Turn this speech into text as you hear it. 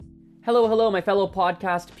Hello, my fellow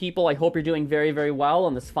podcast people. I hope you're doing very, very well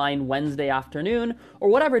on this fine Wednesday afternoon, or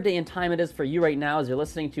whatever day and time it is for you right now as you're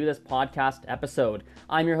listening to this podcast episode.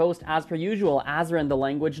 I'm your host, as per usual, Azren the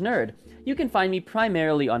Language Nerd. You can find me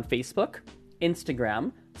primarily on Facebook,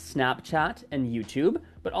 Instagram, Snapchat, and YouTube,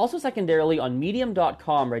 but also secondarily on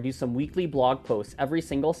Medium.com, where I do some weekly blog posts every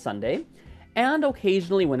single Sunday, and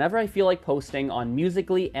occasionally whenever I feel like posting on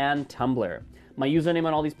Musical.ly and Tumblr. My username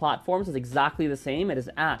on all these platforms is exactly the same. It is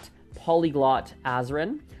at Polyglot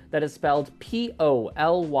Azren. That is spelled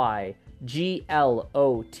POLYGLOT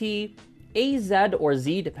or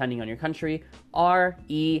Z, depending on your country,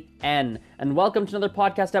 REN. And welcome to another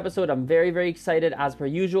podcast episode. I'm very, very excited, as per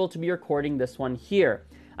usual, to be recording this one here.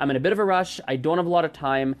 I'm in a bit of a rush. I don't have a lot of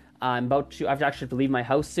time. I have to leave my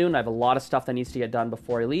house soon. I have a lot of stuff that needs to get done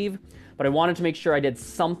before I leave. But I wanted to make sure I did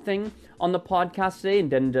something on the podcast today and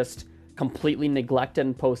didn't just completely neglect it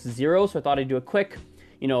and post zero. So I thought I'd do a quick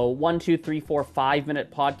 1, 2, 3, 4, 5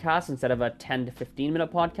 minute podcast instead of a 10 to 15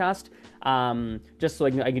 minute podcast, just so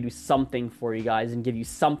I can do something for you guys and give you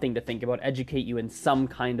something to think about, educate you in some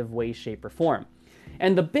kind of way, shape, or form.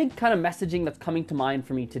 And the big kind of messaging that's coming to mind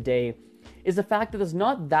for me today is the fact that there's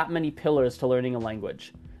not that many pillars to learning a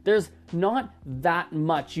language. There's not that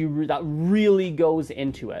much that really goes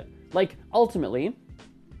into it. Like, ultimately,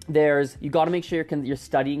 you got to make sure you're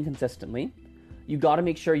studying consistently. You got to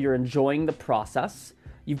make sure you're enjoying the process.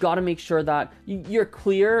 You've got to make sure that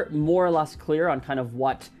you're more or less clear on kind of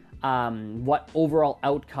what overall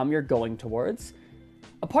outcome you're going towards.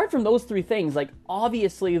 Apart from those three things, like,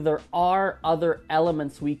 obviously there are other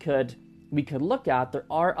elements we could look at. There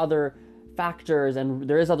are other factors and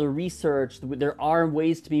there is other research. There are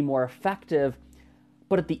ways to be more effective.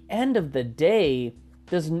 But at the end of the day,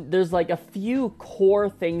 there's like a few core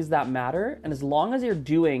things that matter. And as long as you're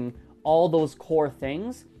doing all those core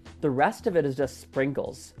things, the rest of it is just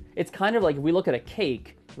sprinkles. It's kind of like if we look at a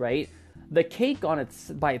cake, right? The cake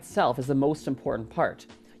by itself is the most important part.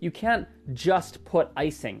 You can't just put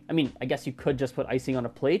icing. I mean, I guess you could just put icing on a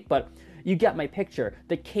plate, but you get my picture.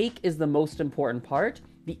 The cake is the most important part.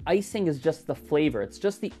 The icing is just the flavor. It's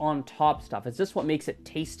just the on top stuff. It's just what makes it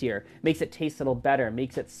tastier, makes it taste a little better,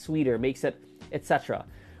 makes it sweeter, makes it etc.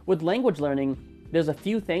 With language learning, there's a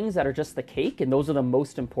few things that are just the cake, and those are the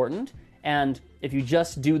most important. And if you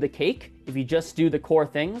just do the cake, if you just do the core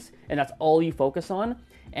things, and that's all you focus on,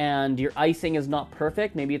 and your icing is not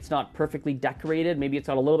perfect, maybe it's not perfectly decorated, maybe it's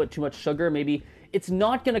got a little bit too much sugar, maybe it's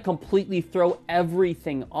not going to completely throw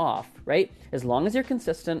everything off, right? As long as you're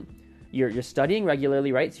consistent, you're studying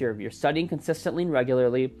regularly, right? So you're studying consistently and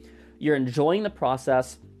regularly, you're enjoying the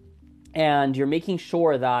process, and you're making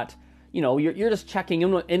sure that you're just checking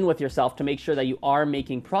in with yourself to make sure that you are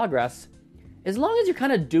making progress. As long as you're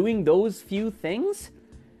kind of doing those few things,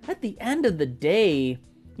 at the end of the day,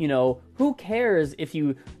 who cares if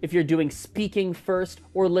you're doing speaking first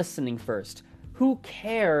or listening first? Who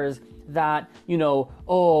cares that,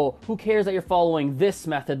 who cares that you're following this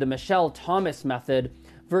method, the Michelle Thomas method,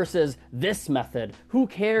 versus this method? Who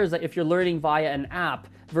cares that if you're learning via an app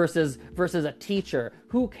versus a teacher?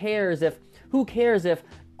 Who cares if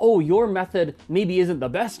your method maybe isn't the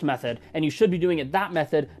best method and you should be doing it that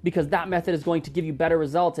method because that method is going to give you better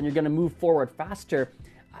results and you're going to move forward faster?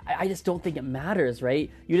 I just don't think it matters, right?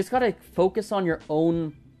 You just got to focus on your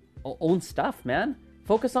own stuff, man.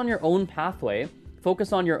 Focus on your own pathway.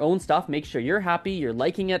 Focus on your own stuff. Make sure you're happy, you're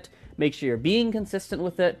liking it. Make sure you're being consistent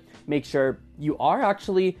with it. Make sure you are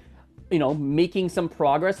actually, making some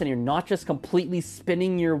progress and you're not just completely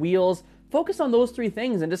spinning your wheels. Focus on those three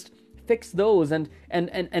things and just fix those, and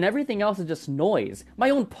everything else is just noise. My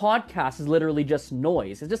own podcast is literally just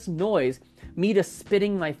noise. It's just noise, me just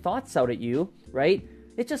spitting my thoughts out at you, right?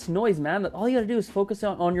 It's just noise, man. All you gotta do is focus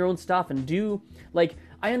on your own stuff and do,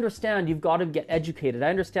 I understand you've got to get educated. I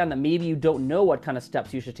understand that maybe you don't know what kind of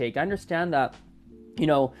steps you should take. I understand that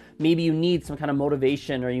maybe you need some kind of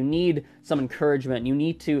motivation or you need some encouragement. You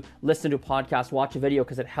need to listen to a podcast, watch a video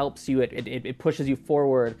because it helps you. It pushes you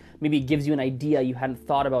forward. Maybe it gives you an idea you hadn't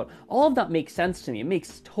thought about. All of that makes sense to me. It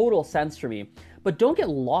makes total sense for me. But don't get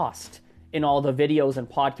lost in all the videos and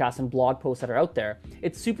podcasts and blog posts that are out there.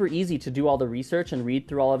 It's super easy to do all the research and read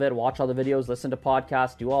through all of it, watch all the videos, listen to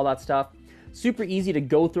podcasts, do all that stuff. Super easy to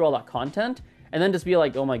go through all that content and then just be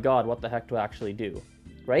like, oh my God, what the heck do I actually do?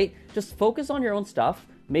 Right? Just focus on your own stuff.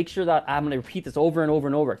 Make sure that I'm going to repeat this over and over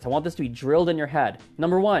and over because I want this to be drilled in your head.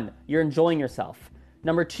 Number 1, you're enjoying yourself.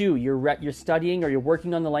 Number 2, you're studying or you're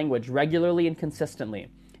working on the language regularly and consistently.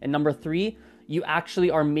 And number 3, you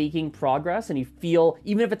actually are making progress and you feel,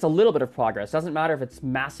 even if it's a little bit of progress, doesn't matter if it's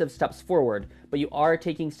massive steps forward, but you are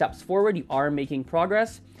taking steps forward, you are making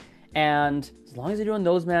progress. And as long as you're doing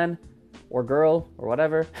those, man, or girl or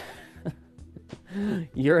whatever,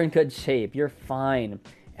 you're in good shape. You're fine.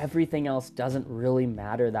 Everything else doesn't really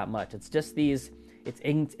matter that much. It's just it's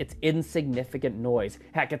insignificant noise.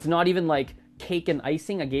 Heck, it's not even like cake and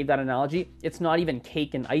icing. I gave that analogy. It's not even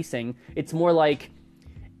cake and icing. It's more like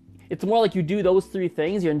you do those three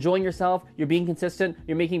things. You're enjoying yourself. You're being consistent.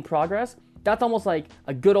 You're making progress. That's almost like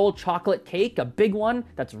a good old chocolate cake, a big one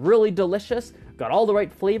that's really delicious, got all the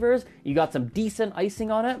right flavors, you got some decent icing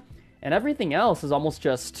on it, and everything else is almost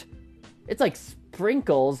just, it's like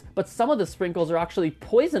sprinkles, but some of the sprinkles are actually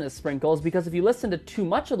poisonous sprinkles, because if you listen to too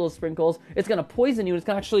much of those sprinkles, it's going to poison you and it's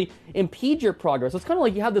going to actually impede your progress. So it's kind of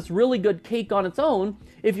like you have this really good cake on its own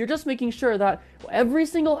if you're just making sure that every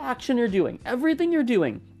single action you're doing, everything you're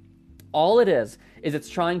doing, all it is it's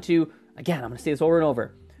trying to, again, I'm going to say this over and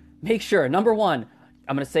over, make sure, number one,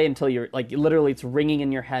 I'm going to say until you're like, literally it's ringing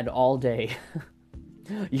in your head all day.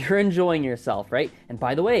 You're enjoying yourself, right? And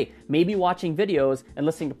by the way, maybe watching videos and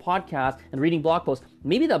listening to podcasts and reading blog posts,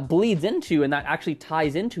 maybe that bleeds into and that actually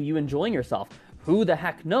ties into you enjoying yourself. Who the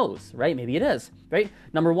heck knows, right? Maybe it is, right?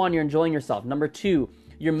 Number one, you're enjoying yourself. Number two,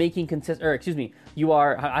 you're making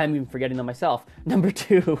I'm even forgetting them myself. Number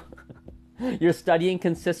two, you're studying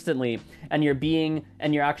consistently and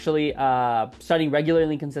you're actually studying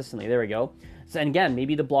regularly and consistently. There we go. So, and again,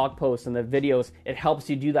 maybe the blog posts and the videos, it helps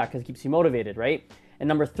you do that because it keeps you motivated, right? And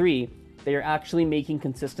number three, that you're actually making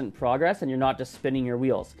consistent progress and you're not just spinning your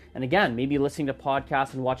wheels. And again, maybe listening to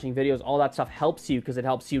podcasts and watching videos, all that stuff helps you because it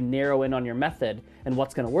helps you narrow in on your method and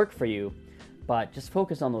what's going to work for you. But just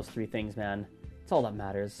focus on those three things, man. It's all that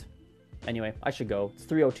matters. Anyway, I should go. It's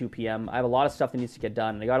 3:02 p.m. I have a lot of stuff that needs to get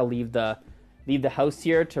done. I got to leave the house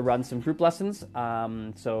here to run some group lessons.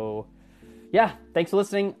 So yeah, thanks for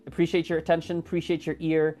listening. Appreciate your attention. Appreciate your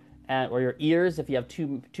ear or your ears if you have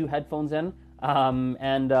two headphones in.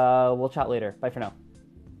 And we'll chat later. Bye for now.